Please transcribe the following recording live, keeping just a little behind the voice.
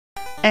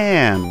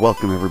And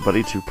welcome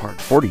everybody to part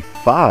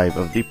 45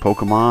 of the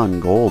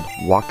Pokemon Gold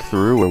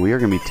walkthrough, where we are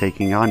going to be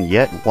taking on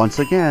yet once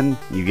again,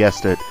 you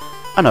guessed it,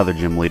 another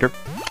gym leader.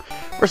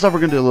 First off,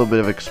 we're going to do a little bit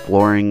of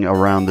exploring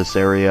around this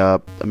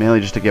area, mainly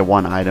just to get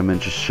one item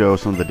and just show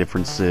some of the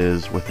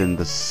differences within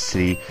the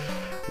city.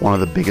 One of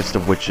the biggest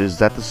of which is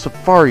that the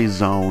Safari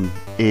Zone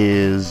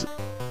is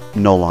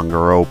no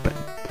longer open.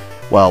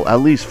 Well,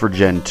 at least for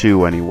Gen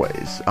 2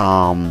 anyways.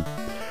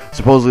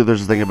 Supposedly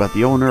there's a thing about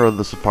the owner of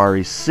the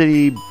Safari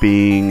City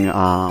being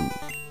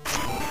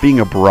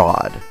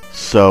abroad,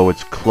 so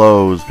it's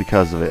closed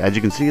because of it. As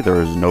you can see, there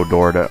is no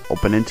door to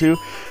open into,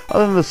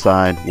 other than the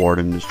side.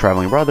 Warden is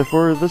traveling abroad,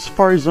 therefore the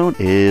Safari Zone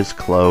is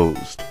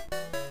closed.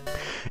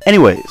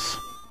 Anyways,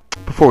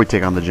 before we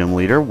take on the gym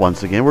leader,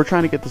 once again, we're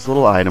trying to get this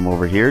little item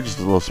over here, just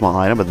a little small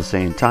item. At the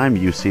same time,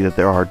 you see that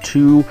there are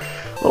two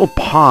little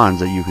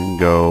ponds that you can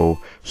go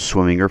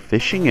swimming or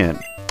fishing in.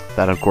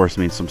 That, of course,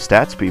 means some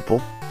stats,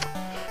 people.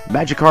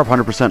 Magikarp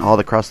 100% all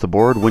across the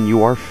board when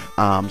you are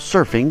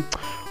surfing,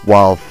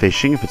 while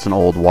fishing, if it's an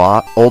old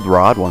rod,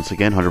 once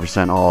again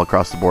 100% all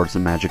across the board, it's a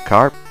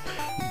Magikarp.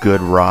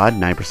 Good rod,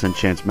 9%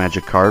 chance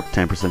Magikarp,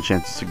 10%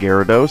 chance it's a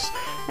Gyarados,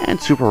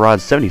 and super rod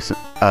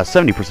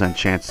 70%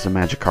 chance it's a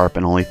Magikarp,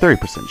 and only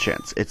 30%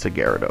 chance it's a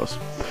Gyarados.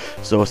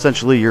 So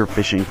essentially you're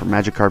fishing for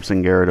Magikarps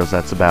and Gyarados,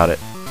 that's about it.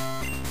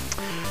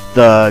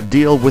 The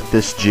deal with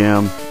this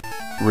gym,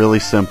 really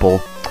simple,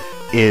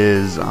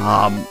 is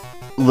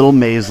little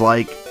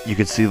maze-like. You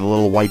can see the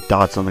little white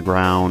dots on the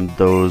ground.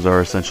 Those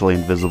are essentially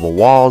invisible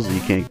walls that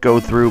you can't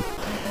go through.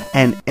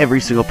 And every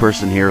single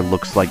person here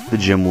looks like the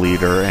gym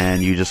leader,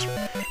 and you just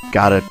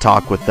gotta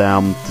talk with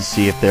them to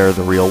see if they're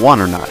the real one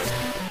or not.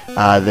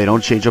 They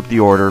don't change up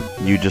the order.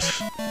 You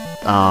just,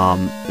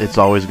 it's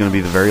always going to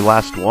be the very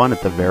last one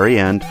at the very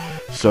end.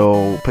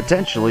 So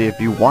potentially, if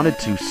you wanted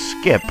to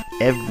skip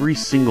every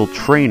single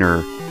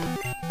trainer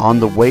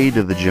on the way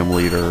to the gym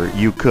leader,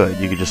 you could.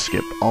 You could just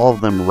skip all of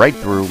them right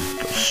through,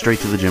 go straight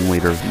to the gym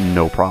leader,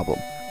 no problem.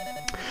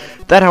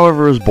 That,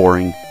 however, is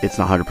boring. It's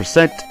not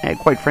 100%, and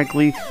quite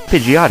frankly,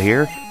 Pidgeot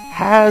here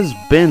has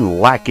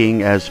been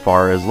lacking as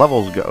far as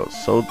levels go.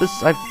 So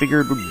this, I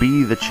figured, would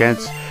be the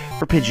chance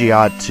for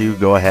Pidgeot to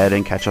go ahead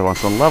and catch up on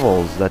some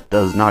levels. That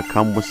does not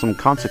come with some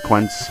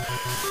consequence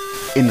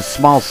in the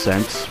small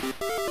sense.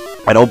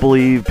 I don't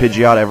believe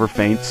Pidgeot ever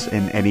faints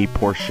in any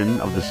portion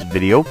of this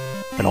video.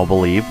 I don't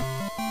believe.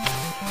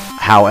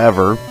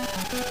 However,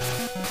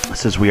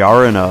 since we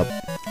are in a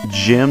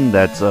gym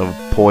that's of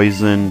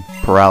poison,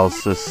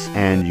 paralysis,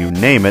 and you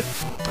name it,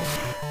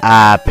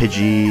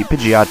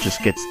 Pidgeot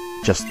just gets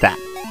just that.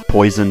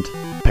 Poisoned,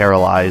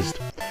 paralyzed.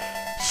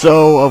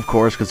 So, of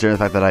course, considering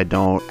the fact that I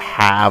don't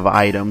have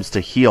items to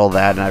heal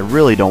that, and I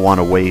really don't want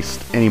to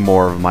waste any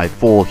more of my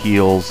full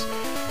heals,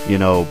 you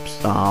know,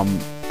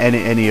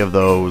 any of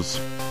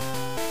those,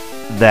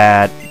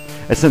 that,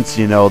 since,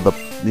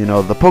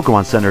 the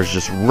Pokemon Center is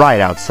just right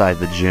outside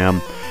the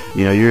gym.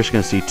 You're just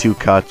going to see two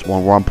cuts.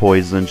 One where I'm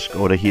poisoned, just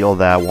go to heal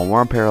that. One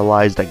where I'm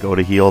paralyzed, I go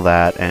to heal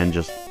that. And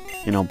just,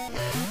 like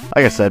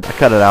I said, I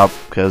cut it out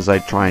because I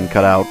try and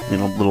cut out,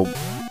 little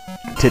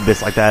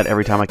tidbits like that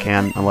every time I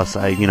can, unless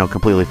I,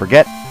 completely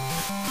forget.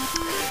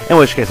 In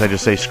which case, I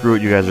just say, screw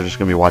it, you guys are just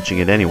going to be watching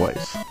it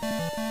anyways.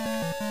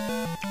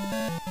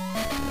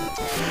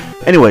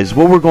 Anyways,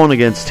 what we're going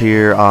against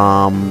here,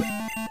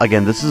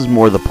 again, this is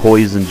more the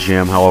poison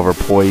gym. However,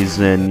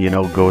 poison,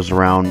 goes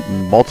around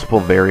multiple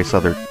various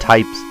other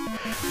types,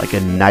 like a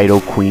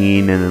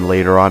Nidoqueen, and then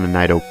later on a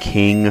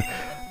Nidoking,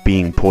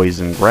 being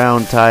poison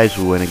ground types.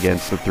 We went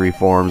against the three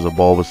forms of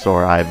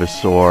Bulbasaur,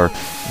 Ivysaur,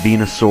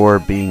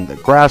 Venusaur being the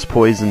grass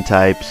poison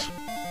types.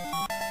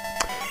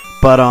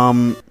 But,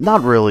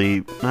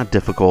 not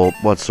difficult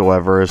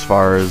whatsoever as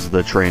far as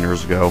the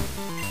trainers go.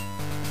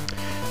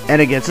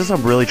 And again, since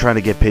I'm really trying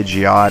to get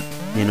Pidgeot,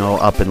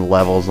 up in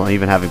levels, not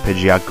even having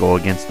Pidgeot go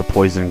against the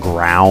poison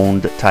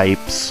ground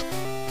types.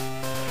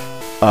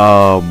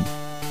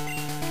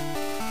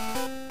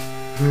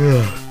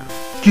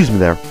 Excuse me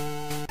there.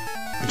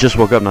 Just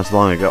woke up not so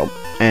long ago.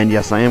 And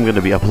yes, I am going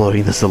to be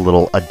uploading this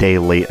a day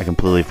late. I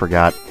completely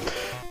forgot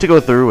to go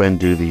through and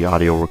do the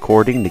audio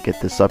recording to get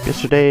this up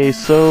yesterday.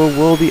 So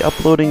we'll be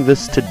uploading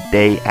this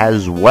today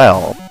as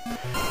well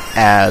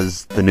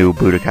as the new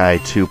Budokai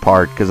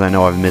 2-part, because I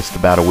know I've missed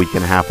about a week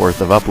and a half worth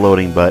of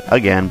uploading. But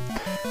again,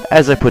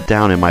 as I put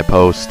down in my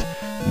post,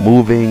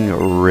 moving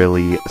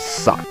really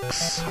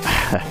sucks.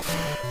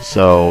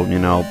 So,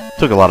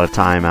 took a lot of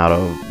time out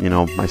of,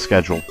 my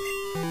schedule.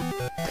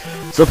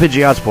 So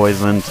Pidgeot's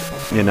poisoned,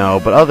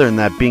 but other than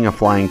that, being a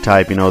flying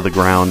type, the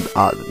ground,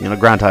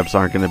 ground types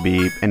aren't going to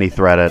be any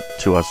threat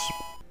to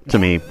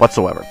me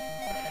whatsoever.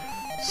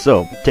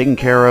 So, taken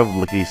care of,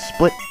 lickety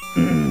split.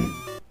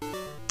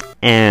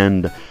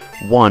 And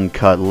one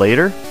cut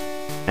later,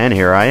 and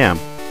here I am,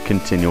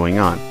 continuing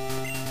on.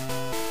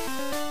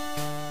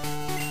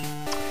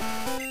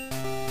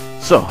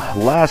 So,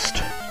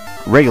 last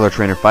regular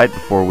trainer fight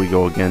before we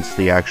go against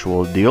the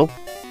actual deal.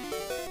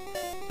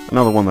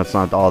 Another one that's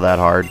not all that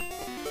hard.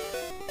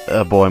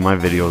 Boy, my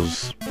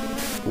video's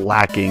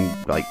lacking,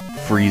 like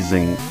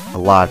freezing a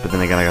lot, but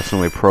then again, I got so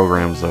many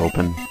programs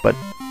open. But,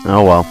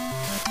 oh well.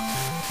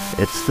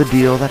 It's the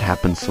deal that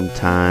happens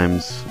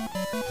sometimes.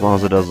 As long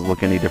as it doesn't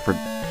look any different.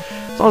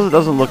 As long as it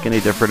doesn't look any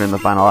different in the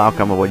final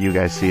outcome of what you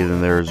guys see,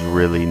 then there's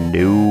really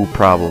no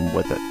problem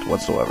with it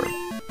whatsoever.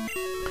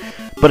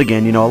 But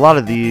again, you know, a lot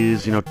of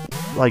these, you know,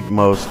 like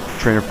most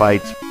trainer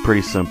fights,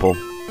 pretty simple.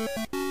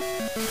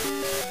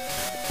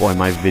 Boy,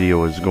 my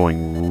video is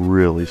going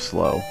really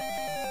slow.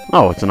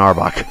 Oh, it's an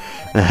Arbok.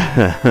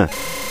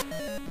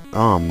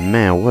 Oh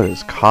man, what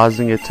is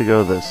causing it to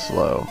go this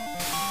slow?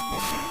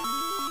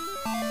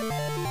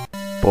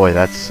 Boy,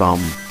 that's some.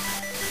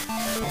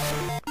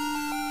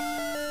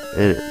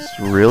 It is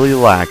really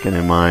lacking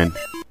in mine.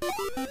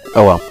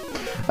 Oh well.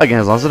 Again,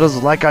 as long as it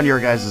doesn't lack on your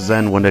guys'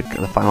 end when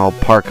the final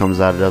part comes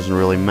out, it doesn't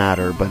really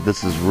matter. But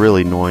this is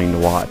really annoying to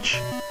watch.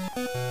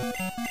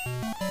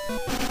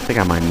 I think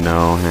I might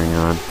know. Hang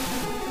on.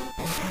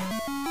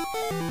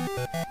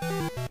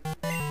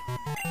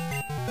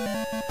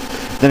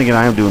 Then again,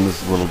 I am doing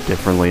this a little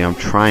differently. I'm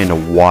trying to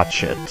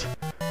watch it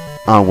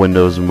on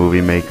Windows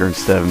Movie Maker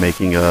instead of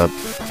making a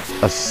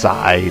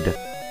side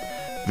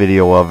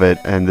video of it,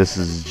 and this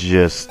is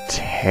just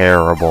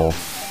terrible.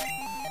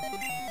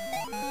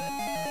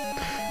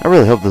 I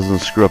really hope this doesn't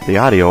screw up the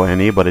audio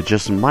any, but it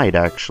just might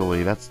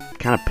actually. That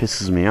kind of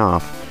pisses me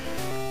off.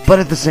 But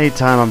at the same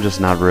time, I'm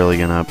just not really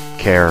gonna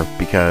care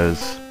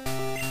because...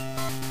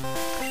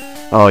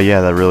 Oh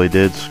yeah, that really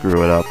did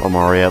screw it up. I'm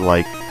already at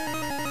like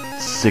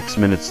 6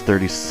 minutes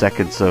 30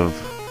 seconds of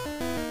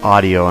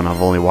audio, and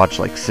I've only watched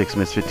like 6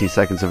 minutes 15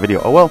 seconds of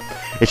video. Oh well,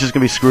 it's just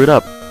gonna be screwed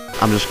up.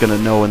 I'm just gonna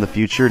know in the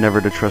future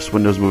never to trust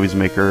Windows Movie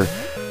Maker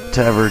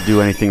to ever do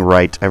anything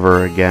right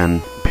ever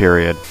again,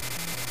 period.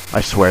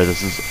 I swear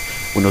this is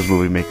Windows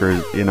Movie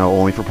Maker, you know,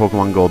 only for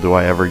Pokemon Gold do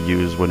I ever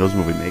use Windows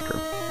Movie Maker.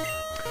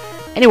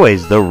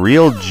 Anyways, the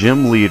real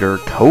gym leader,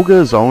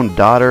 Koga's own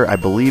daughter, I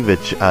believe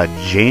it's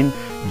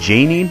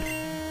Janine?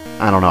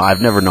 I don't know,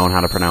 I've never known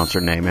how to pronounce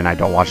her name, and I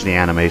don't watch the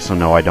anime, so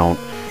no, I don't,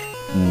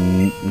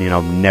 you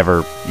know,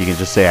 never, you can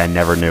just say I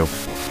never knew.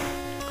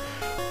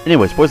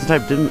 Anyways, Poison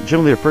type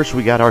gym leader, first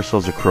we got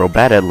ourselves a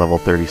Crobat at level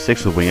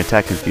 36 with Wing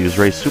Attack, Confuse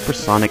Ray,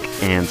 Supersonic,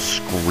 and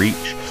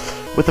Screech.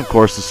 With, of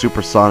course, the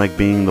Supersonic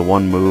being the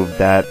one move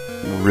that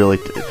really...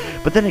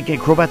 But then again,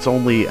 Crobat's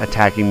only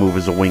attacking move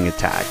is a Wing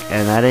Attack,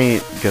 and that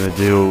ain't gonna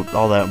do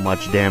all that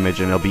much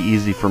damage, and it'll be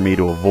easy for me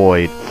to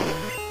avoid.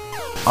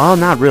 Oh,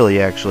 not really,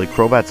 actually.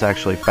 Crobat's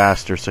actually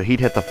faster, so he'd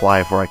hit the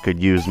fly before I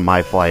could use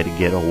my fly to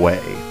get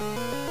away.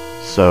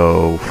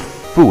 So,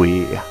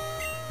 phooey.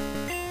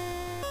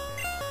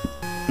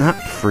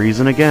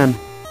 Freezing again.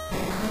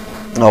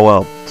 Oh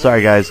well,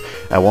 sorry guys.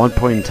 At one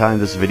point in time,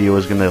 this video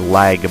is going to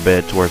lag a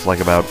bit to where it's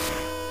like about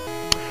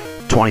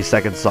 20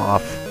 seconds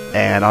off.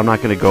 And I'm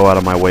not going to go out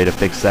of my way to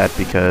fix that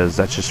because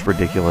that's just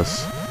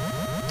ridiculous.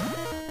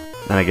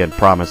 And again,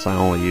 promise, I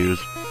only use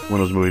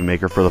Windows Movie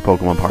Maker for the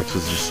Pokemon parts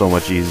because it's just so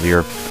much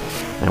easier.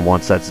 And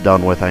once that's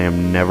done with, I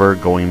am never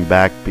going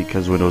back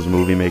because Windows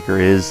Movie Maker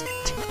is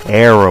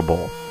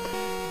terrible.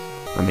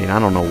 I mean, I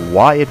don't know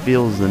why it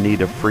feels the need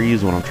to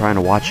freeze when I'm trying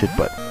to watch it,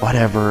 but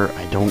whatever,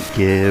 I don't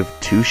give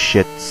two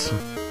shits.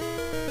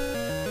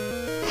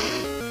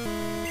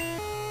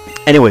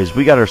 Anyways,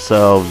 we got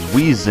ourselves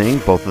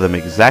Weezing, both of them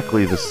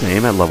exactly the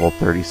same at level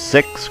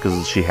 36,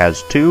 because she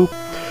has two.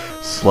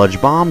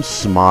 Sludge Bomb,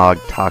 Smog,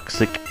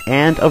 Toxic,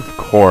 and of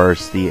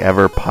course, the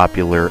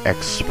ever-popular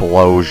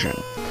Explosion.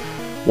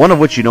 One of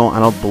which I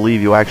don't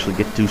believe you actually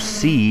get to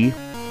see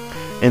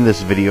in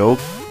this video.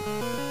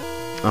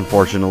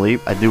 Unfortunately,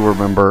 I do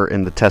remember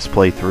in the test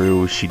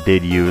playthrough she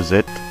did use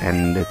it,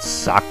 and it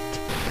sucked.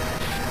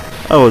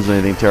 That wasn't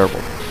anything terrible.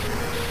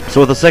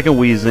 So with the second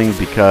Weezing,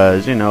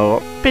 because, you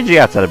know,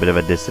 Pidgeot's at a bit of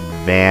a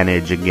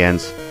disadvantage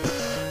against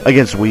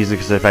Weezing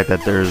because of the fact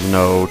that there's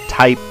no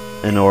type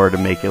in order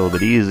to make it a little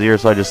bit easier,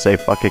 so I just say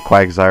fuck it,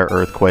 Quagsire,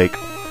 Earthquake.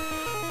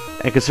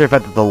 And consider the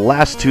fact that the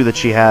last two that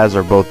she has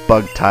are both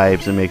bug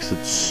types, it makes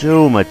it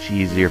so much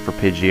easier for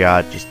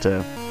Pidgeot just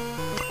to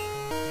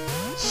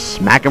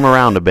smack him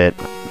around a bit.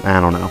 I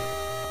don't know.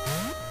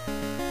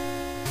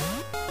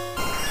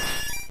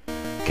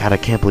 God, I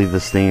can't believe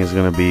this thing is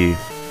going to be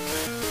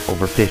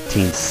over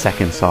 15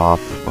 seconds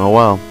off. Oh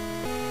well.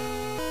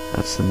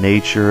 That's the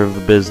nature of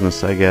the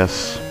business, I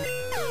guess.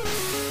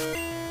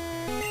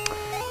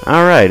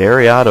 Alright,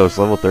 Ariados,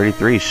 level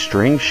 33.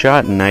 String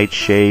Shot,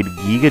 Nightshade,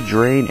 Giga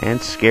Drain, and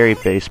Scary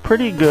Face.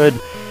 Pretty good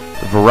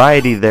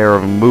variety there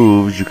of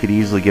moves. You could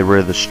easily get rid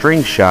of the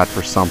String Shot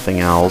for something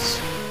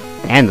else.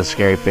 And the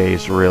Scary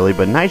Face, really.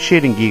 But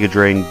Nightshade and Giga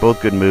Drain,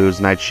 both good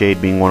moves.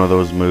 Nightshade being one of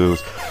those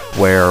moves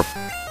where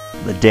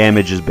the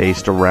damage is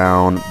based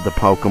around the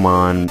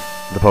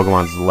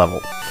Pokemon's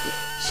level.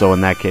 So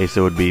in that case,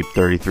 it would be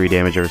 33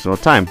 damage every single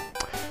time.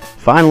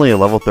 Finally, a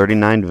level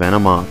 39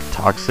 Venomoth.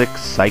 Toxic,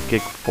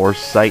 Psychic,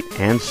 Foresight,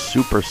 and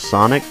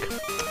Supersonic.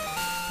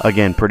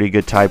 Again, pretty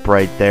good type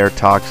right there.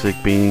 Toxic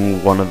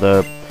being one of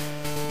the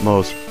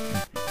most,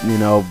 you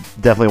know,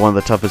 definitely one of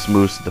the toughest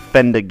moves to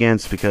defend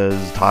against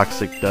because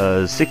Toxic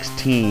does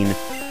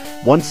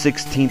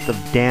 1/16 of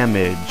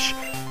damage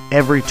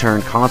every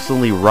turn,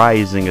 constantly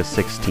rising a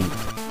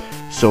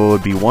 16th. So it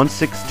would be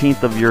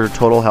 1/16 of your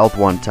total health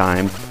one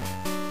time,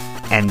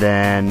 and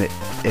then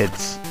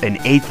it's an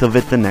 1/8 of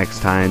it the next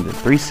time, then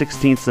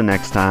 3/16 the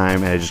next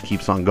time, and it just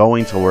keeps on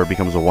going till where it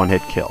becomes a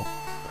one-hit kill.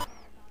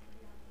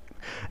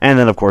 And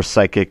then, of course,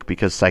 Psychic,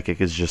 because Psychic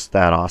is just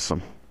that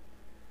awesome.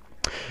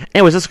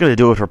 Anyways, that's going to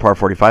do it for part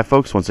 45,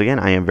 folks. Once again,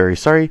 I am very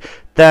sorry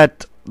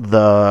that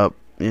the,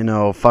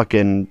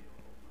 fucking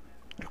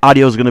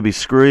audio is going to be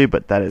screwy,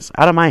 but that is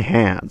out of my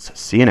hands.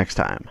 See you next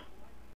time.